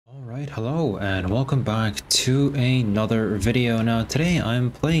Alright, hello and welcome back to another video. Now today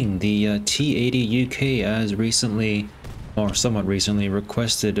I'm playing the T80 UK as recently, or somewhat recently,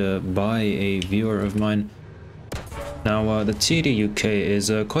 requested by a viewer of mine. Now the T80 UK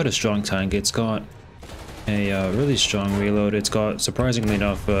is quite a strong tank. It's got a really strong reload. It's got, surprisingly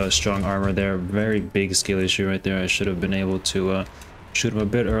enough, strong armor there. Very big skill issue right there. I should have been able to shoot him a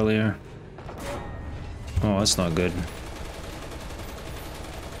bit earlier. Oh, that's not good.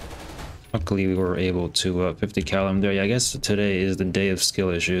 Luckily we were able to 50 cal him there. Yeah, I guess today is the day of skill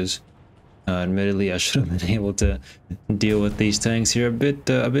issues. Admittedly, I should have been able to deal with these tanks here a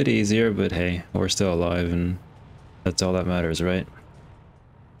bit easier, but hey, we're still alive and that's all that matters, right?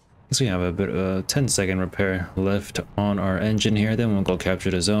 Guess we have a bit of a 10-second repair left on our engine here, then we'll go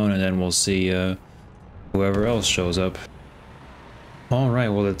capture the zone and then we'll see whoever else shows up.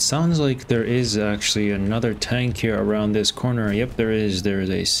 Alright, well it sounds like there is actually another tank here around this corner. Yep, there is. There is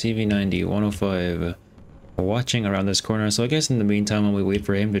a CV90 105 watching around this corner. So I guess in the meantime, while we wait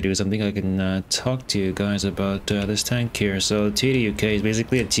for him to do something, I can talk to you guys about this tank here. So T80 UK is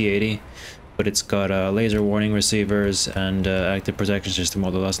basically a T80, but it's got laser warning receivers and active protection system,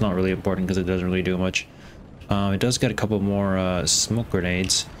 although that's not really important because it doesn't really do much. It does get a couple more smoke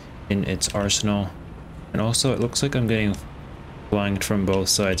grenades in its arsenal. And also it looks like I'm getting flanked from both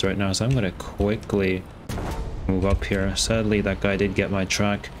sides right now, so I'm gonna quickly move up here. Sadly, that guy did get my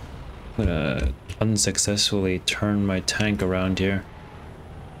track. I'm gonna unsuccessfully turn my tank around here,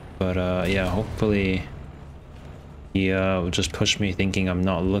 but yeah, hopefully he will just push me thinking I'm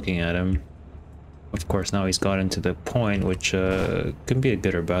not looking at him. Of course, now he's gotten to the point, which can be a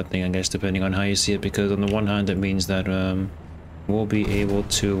good or bad thing, I guess, depending on how you see it, because on the one hand it means that we'll be able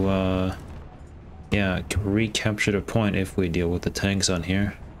to yeah, recapture the point if we deal with the tanks on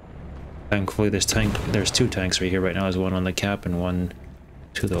here. Thankfully, there's two tanks right here right now. There's one on the cap and one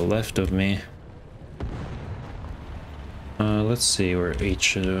to the left of me. Let's see where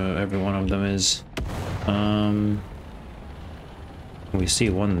every one of them is. We see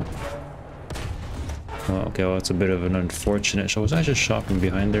one. Well, okay, well, that's a bit of an unfortunate. So was I just shot from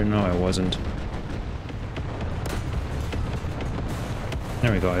behind there? No, I wasn't.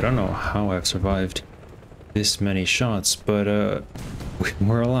 There we go. I don't know how I've survived this many shots, but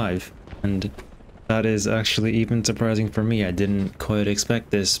we're alive, and that is actually even surprising for me. I didn't quite expect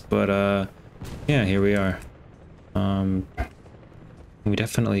this, but yeah, here we are. We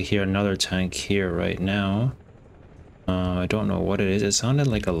definitely hear another tank here right now. I don't know what it is. It sounded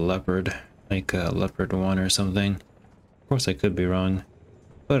like a leopard, like a leopard 1 or something. Of course, I could be wrong.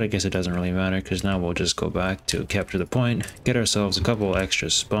 But I guess it doesn't really matter, because now we'll just go back to capture the point, get ourselves a couple extra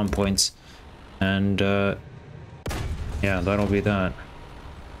spawn points, and yeah, that'll be that.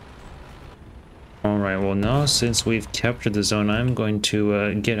 Alright, well now since we've captured the zone, I'm going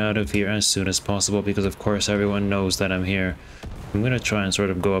to get out of here as soon as possible, because of course everyone knows that I'm here. I'm going to try and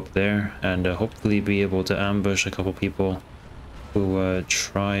sort of go up there and hopefully be able to ambush a couple people who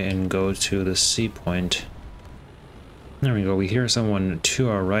try and go to the C point. There we go, we hear someone to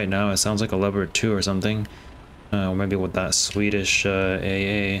our right now. It sounds like a Leopard 2 or something. Or maybe with that Swedish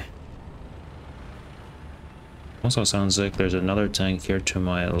AA. Also sounds like there's another tank here to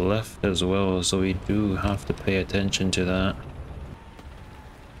my left as well, so we do have to pay attention to that.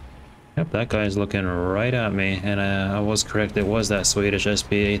 Yep, that guy's looking right at me, and I was correct, it was that Swedish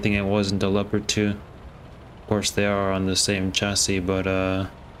SPA thing, it wasn't a Leopard 2. Of course they are on the same chassis, but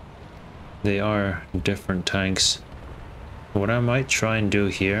they are different tanks. What I might try and do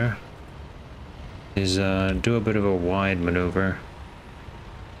here is do a bit of a wide maneuver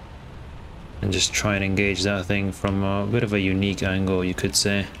and just try and engage that thing from a bit of a unique angle, you could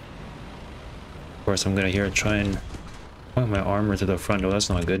say. Of course, I'm gonna try and point my armor to the front. Oh, that's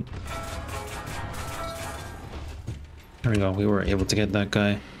not good. There we go, we were able to get that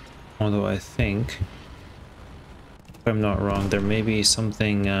guy. Although I think, if I'm not wrong, there may be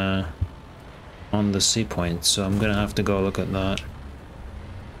something on the C point, so I'm gonna have to go look at that.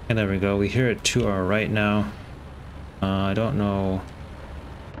 And there we go, we hear it to our right now. I don't know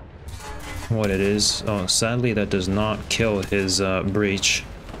what it is. Oh, sadly that does not kill his breach,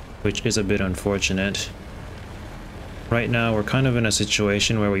 which is a bit unfortunate. Right now we're kind of in a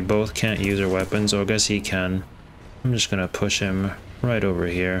situation where we both can't use our weapons, or I guess he can. I'm just gonna push him right over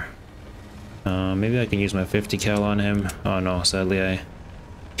here. Maybe I can use my 50 cal on him. Oh no, sadly I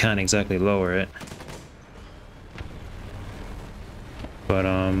can't exactly lower it. But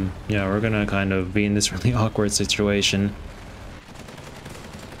yeah, we're gonna kind of be in this really awkward situation.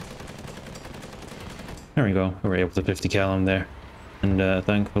 There we go, we were able to 50 cal him there, and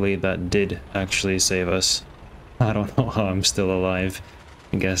thankfully that did actually save us. I don't know how I'm still alive.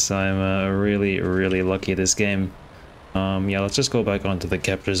 I guess I'm really lucky this game. Yeah, let's just go back onto the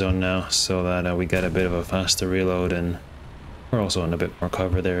capture zone now so that we get a bit of a faster reload, and we're also in a bit more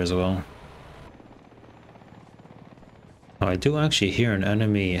cover there as well. Oh, I do actually hear an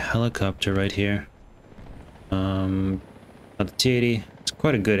enemy helicopter right here. Now the T-80, it's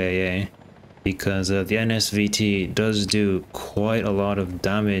quite a good AA because the NSVT does do quite a lot of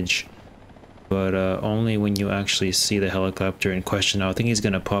damage, but only when you actually see the helicopter in question. Now, I think he's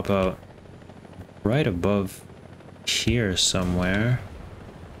gonna pop out right above here somewhere.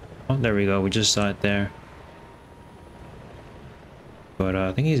 Oh, there we go. We just saw it there. But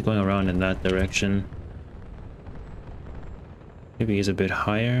I think he's going around in that direction. Maybe he's a bit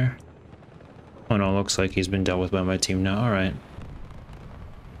higher. Oh no, looks like he's been dealt with by my team now. Alright.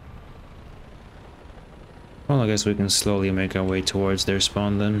 Well, I guess we can slowly make our way towards their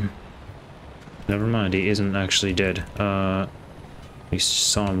spawn then. Never mind, he isn't actually dead. We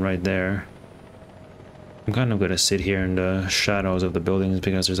saw him right there. I'm kind of gonna sit here in the shadows of the buildings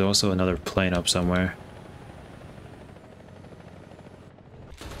because there's also another plane up somewhere.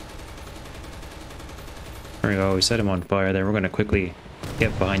 There we go, we set him on fire there. We're gonna quickly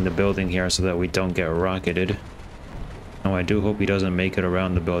get behind the building here so that we don't get rocketed. Now, I do hope he doesn't make it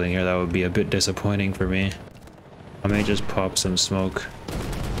around the building here. That would be a bit disappointing for me. I may just pop some smoke.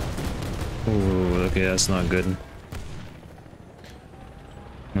 Ooh, okay, that's not good.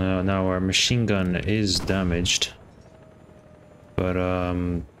 Now our machine gun is damaged. But,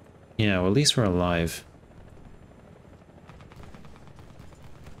 yeah, well, at least we're alive.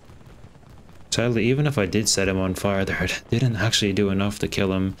 Sadly, even if I did set him on fire there, it didn't actually do enough to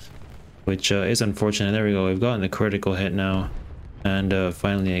kill him, which is unfortunate. There we go, we've gotten a critical hit now. And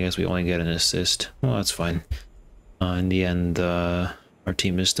finally, I guess we only get an assist. Well, that's fine. In the end, our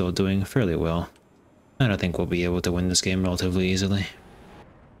team is still doing fairly well. And I think we'll be able to win this game relatively easily.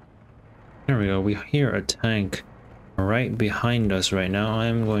 There we go, we hear a tank right behind us right now.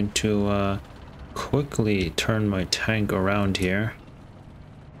 I'm going to quickly turn my tank around here.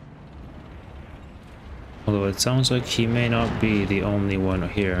 Although it sounds like he may not be the only one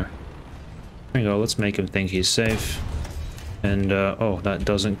here. There you go, let's make him think he's safe. And, oh, that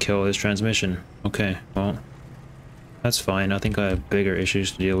doesn't kill his transmission. Okay, well, that's fine. I think I have bigger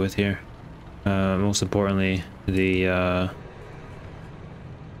issues to deal with here. Most importantly, the,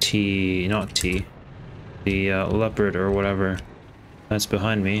 the leopard or whatever that's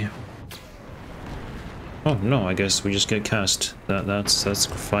behind me. Oh, no, I guess we just get cast. That's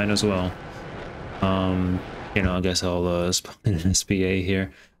fine as well. You know, I guess I'll spawn an SPA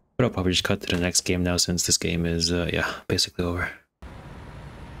here, but I'll probably just cut to the next game now since this game is, yeah, basically over.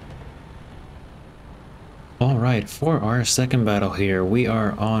 Alright, for our second battle here, we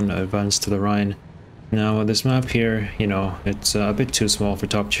are on Advance to the Rhine. Now, this map here, you know, it's a bit too small for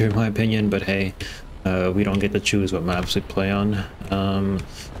top tier in my opinion, but hey, we don't get to choose what maps we play on.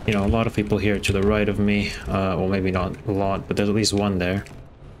 You know, a lot of people here to the right of me, well, maybe not a lot, but there's at least one there.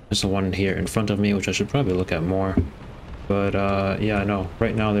 There's one here in front of me, which I should probably look at more. But, yeah, no,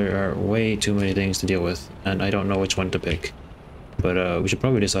 right now there are way too many things to deal with, and I don't know which one to pick. But, we should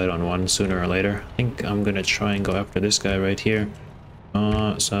probably decide on one sooner or later. I think I'm gonna try and go after this guy right here.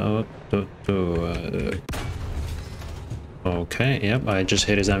 Okay, yep, I just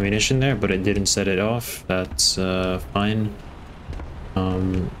hit his ammunition there, but it didn't set it off. That's, fine.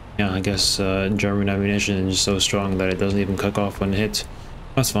 Yeah, I guess, German ammunition is so strong that it doesn't even cut off when hit.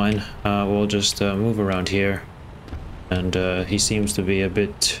 That's fine. We'll just move around here. And he seems to be a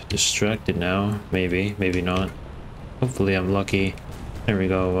bit distracted now. Maybe, maybe not. Hopefully I'm lucky. There we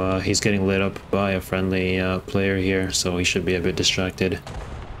go. He's getting lit up by a friendly player here, so he should be a bit distracted.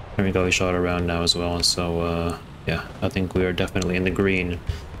 There we go. He shot around now as well. So yeah, I think we are definitely in the green.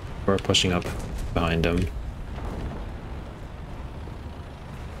 We're pushing up behind him.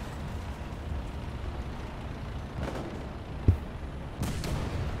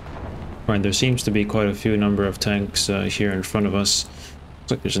 Right, there seems to be quite a few number of tanks here in front of us.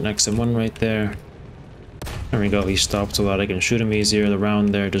 Looks like there's an XM1 right there. There we go, he stopped so that I can shoot him easier. The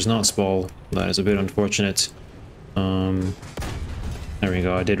round there does not spall. That is a bit unfortunate. There we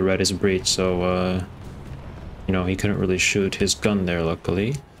go, I did read his breach, so you know, he couldn't really shoot his gun there,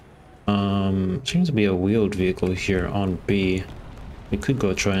 luckily. Seems to be a wheeled vehicle here on B. We could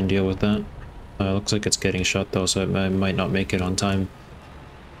go try and deal with that. Looks like it's getting shot though, so I might not make it on time.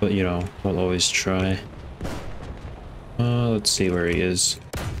 But, you know, we'll always try. Let's see where he is.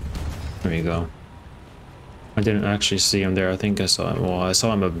 There you go. I didn't actually see him there. I think I saw him. Well, I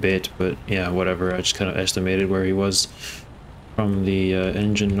saw him a bit, but yeah, whatever. I just kind of estimated where he was from the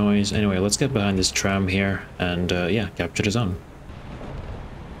engine noise. Anyway, let's get behind this tram here and, yeah, capture the zone.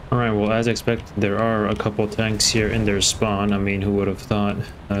 Alright, well, as expected, there are a couple tanks here in their spawn. I mean, who would have thought?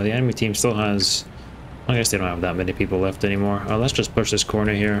 The enemy team still has... I guess they don't have that many people left anymore. Let's just push this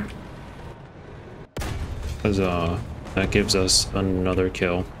corner here. Because that gives us another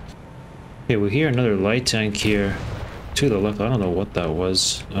kill. Okay, we hear another light tank here to the left. I don't know what that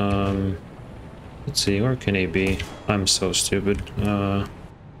was. Let's see, where can he be? I'm so stupid. Oh,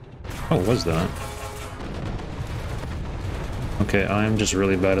 what was that? Okay, I'm just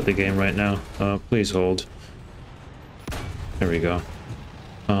really bad at the game right now. Please hold. There we go.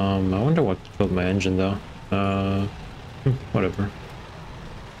 I wonder what killed my engine though. Whatever.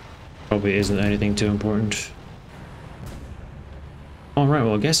 Probably isn't anything too important. Alright,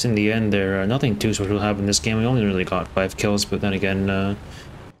 well I guess in the end there, nothing too special happened in this game. We only really got 5 kills, but then again,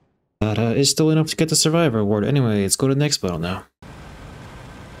 that is still enough to get the Survivor Award. Anyway, let's go to the next battle now.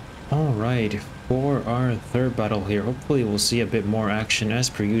 Alright, for our third battle here, hopefully we'll see a bit more action as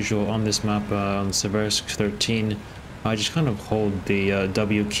per usual on this map on Seversk 13. I just kind of hold the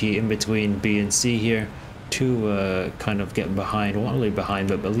W key in between B and C here to kind of get behind, well not really behind,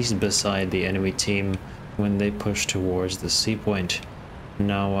 but at least beside the enemy team when they push towards the C point.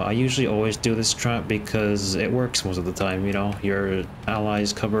 Now, I usually always do this strat because it works most of the time, you know, your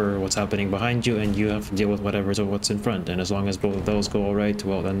allies cover what's happening behind you and you have to deal with what's in front, and as long as both of those go alright,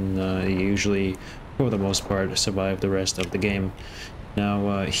 well then you usually, for the most part, survive the rest of the game.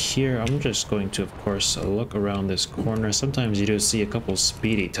 Now, here I'm just going to, of course, look around this corner. Sometimes you do see a couple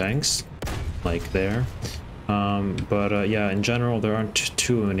speedy tanks, like there. Yeah, in general, there aren't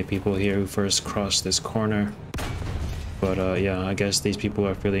too many people here who first cross this corner. But yeah, I guess these people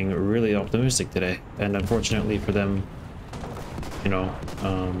are feeling really optimistic today, and unfortunately for them, you know,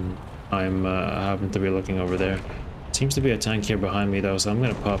 I'm happen to be looking over there. Seems to be a tank here behind me though, so I'm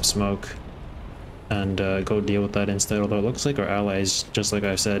gonna pop smoke and go deal with that instead. Although it looks like our allies, just like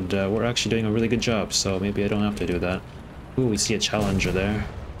I said, we're actually doing a really good job, so maybe I don't have to do that. Ooh, we see a Challenger there.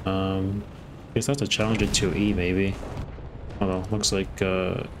 Guess that's a Challenger 2E maybe. Although looks like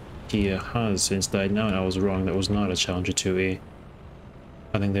he has since died now, and I was wrong, that was not a Challenger 2E.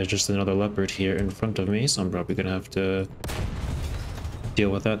 I think there's just another Leopard here in front of me, so I'm probably gonna have to deal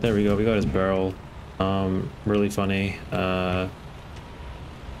with that. There we go, we got his barrel. Really funny.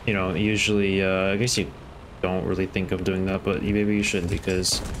 You know, usually, I guess you don't really think of doing that, but maybe you should,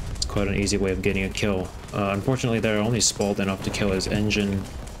 because it's quite an easy way of getting a kill. Unfortunately, they're only spalled enough to kill his engine,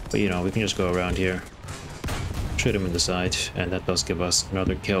 but you know, we can just go around here, shoot him in the side, and that does give us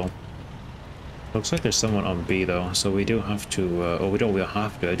another kill. Looks like there's someone on B though, so we do have to, oh, we don't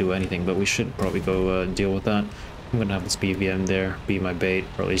have to do anything, but we should probably go deal with that. I'm gonna have this BVM there be my bait,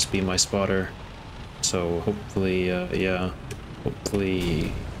 or at least be my spotter. So hopefully, yeah,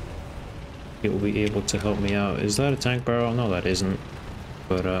 hopefully it will be able to help me out. Is that a tank barrel? No, that isn't.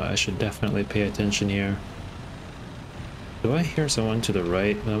 But I should definitely pay attention here. Do I hear someone to the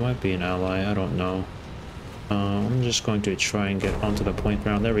right? That might be an ally, I don't know. I'm just going to try and get onto the point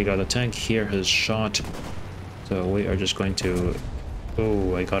ground. There we go, the tank here has shot. So we are just going to...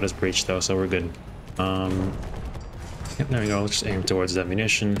 Oh, I got his breach though, so we're good. Yep, there we go, let's just aim towards that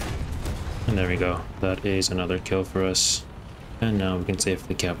ammunition. And there we go, that is another kill for us. And now we can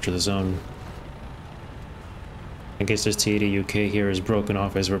safely capture the zone. I guess this TD UK here is broken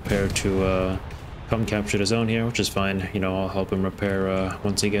off as repair to come capture the zone here, which is fine. You know, I'll help him repair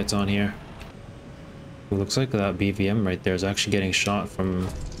once he gets on here. It looks like that BVM right there is actually getting shot from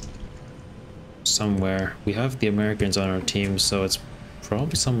somewhere. We have the Americans on our team, so it's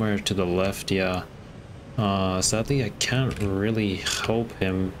probably somewhere to the left, yeah. Sadly, I can't really help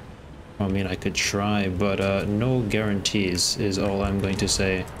him. I mean, I could try, but no guarantees is all I'm going to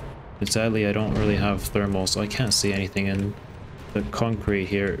say. And sadly, I don't really have thermal, so I can't see anything, and the concrete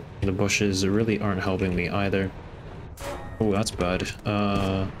here, the bushes really aren't helping me either. Oh, that's bad.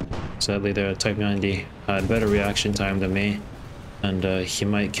 Sadly, their Type 90 had better reaction time than me, and he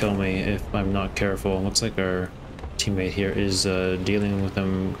might kill me if I'm not careful. Looks like our teammate here is dealing with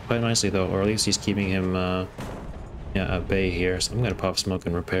him quite nicely though, or at least he's keeping him yeah, at bay here. So I'm gonna pop smoke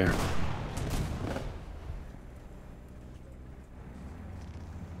and repair.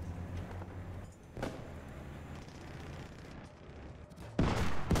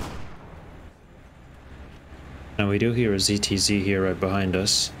 Now we do hear a ZTZ here right behind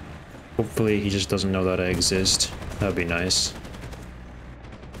us. Hopefully he just doesn't know that I exist. That'd be nice.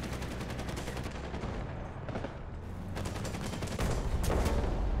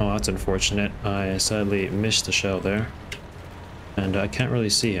 Oh, that's unfortunate. I sadly missed the shell there. And I can't really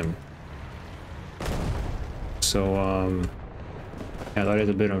see him. So, yeah, that is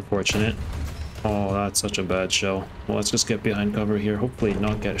a bit unfortunate. Oh, that's such a bad shell. Well, let's just get behind cover here. Hopefully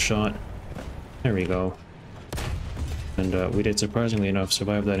not get shot. There we go. And we did, surprisingly enough,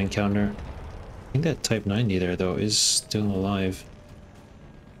 survive that encounter. I think that Type 90 there, though, is still alive.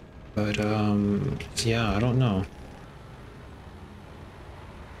 But, yeah, I don't know.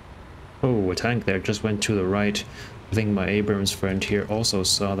 Oh, a tank there just went to the right. I think my Abrams friend here also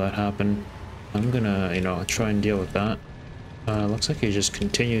saw that happen. I'm gonna, you know, try and deal with that. Looks like he just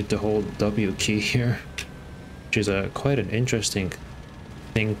continued to hold W key here, which is quite an interesting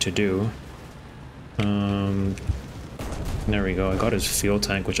thing to do. There we go. I got his fuel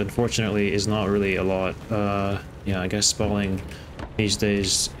tank, which unfortunately is not really a lot. Yeah, I guess spalling these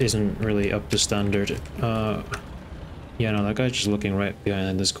days isn't really up to standard. Yeah, no, that guy's just looking right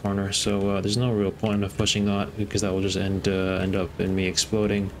behind this corner, so there's no real point of pushing that because that will just end up in me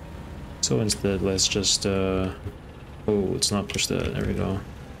exploding. So instead, let's just oh, let's not push that. There we go.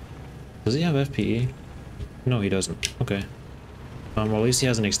 Does he have FPE? No, he doesn't. Okay. Well, at least he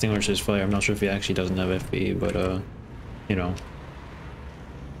hasn't extinguished his fire. I'm not sure if he actually doesn't have FPE, but you know.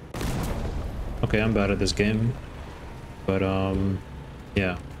 Okay, I'm bad at this game, but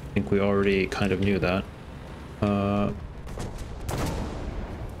yeah, I think we already kind of knew that.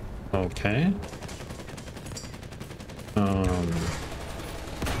 Okay.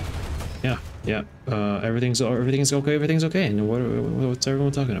 Yeah. Everything's okay. And what's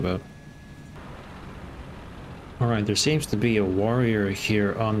everyone talking about? All right, there seems to be a warrior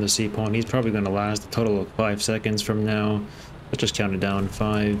here on the sea pond. He's probably going to last a total of 5 seconds from now. Let's just count it down.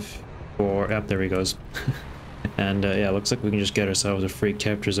 5, 4. Yep, there he goes. And yeah, looks like we can just get ourselves a free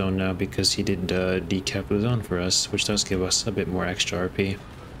capture zone now because he did decap the zone for us, which does give us a bit more extra RP.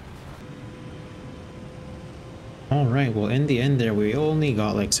 Alright, well in the end there we only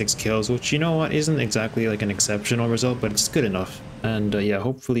got like 6 kills, which, you know what, isn't exactly like an exceptional result, but it's good enough. And yeah,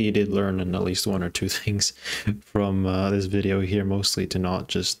 hopefully you did learn at least 1 or 2 things from this video here, mostly to not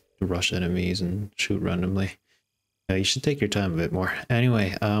just rush enemies and shoot randomly. You should take your time a bit more.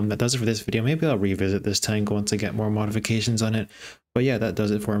 Anyway, that does it for this video. Maybe I'll revisit this tank once I get more modifications on it. But yeah, that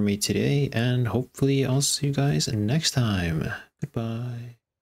does it for me today, and hopefully I'll see you guys next time. Goodbye.